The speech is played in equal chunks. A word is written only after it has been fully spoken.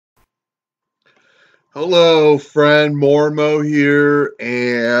Hello, friend Mormo here,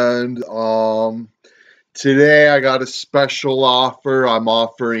 and today I got a special offer. I'm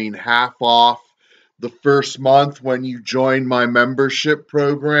offering half off the first month when you join my membership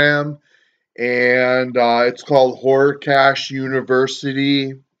program, and it's called Horror Cash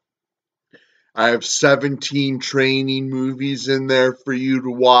University. I have 17 training movies in there for you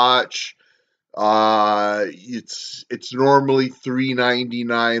to watch. It's normally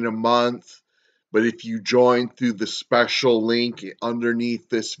 $3.99 a month, but if you join through the special link underneath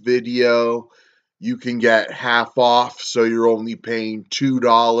this video, you can get half off, so you're only paying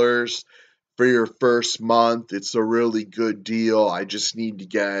 $2 for your first month. It's a really good deal. I just need to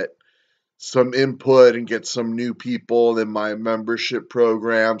get some input and get some new people in my membership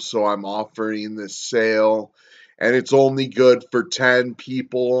program, so I'm offering this sale, and it's only good for 10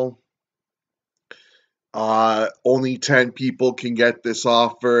 people. Only 10 people can get this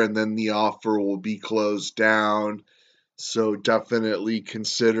offer, and then the offer will be closed down. So definitely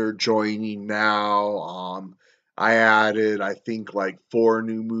consider joining now. I added, I think, like 4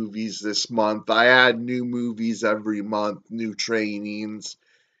 new movies this month. I add new movies every month, new trainings,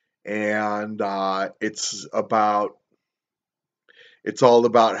 and it's all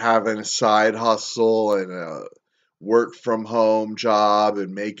about having a side hustle and a work from home job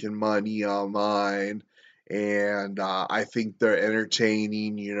and making money online. And I think they're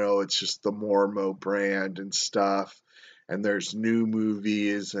entertaining. It's just the Mormo brand and stuff. And there's new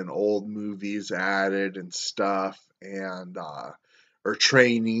movies and old movies added and stuff. And, or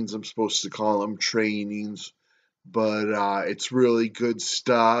trainings, I'm supposed to call them trainings. But it's really good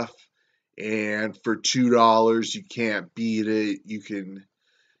stuff. And for $2, you can't beat it. You can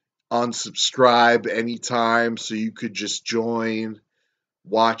unsubscribe anytime, so you could just join,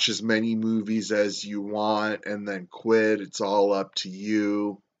 watch as many movies as you want, and then quit. It's all up to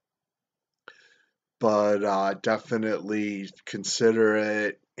you. But definitely consider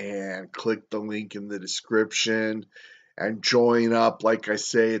it and click the link in the description and join up. Like I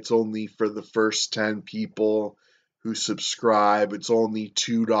say, it's only for the first 10 people who subscribe. It's only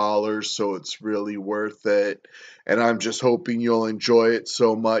 $2, so it's really worth it. And I'm just hoping you'll enjoy it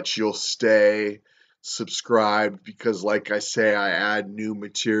so much you'll stay subscribed, because like I say, I add new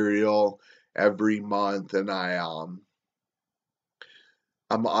material every month, and I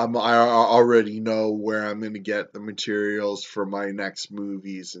already know where I'm going to get the materials for my next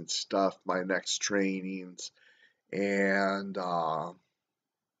movies and stuff, my next trainings, and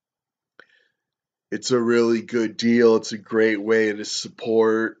it's a really good deal. It's a great way to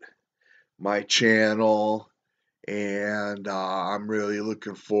support my channel, and I'm really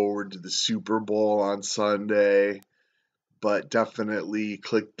looking forward to the Super Bowl on Sunday. But definitely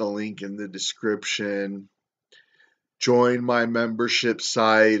click the link in the description. Join my membership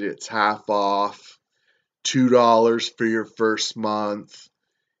site. It's half off. $2 for your first month,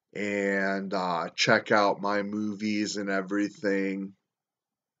 and check out my movies and everything,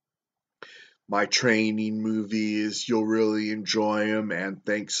 my training movies. You'll really enjoy them, and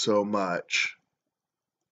thanks so much.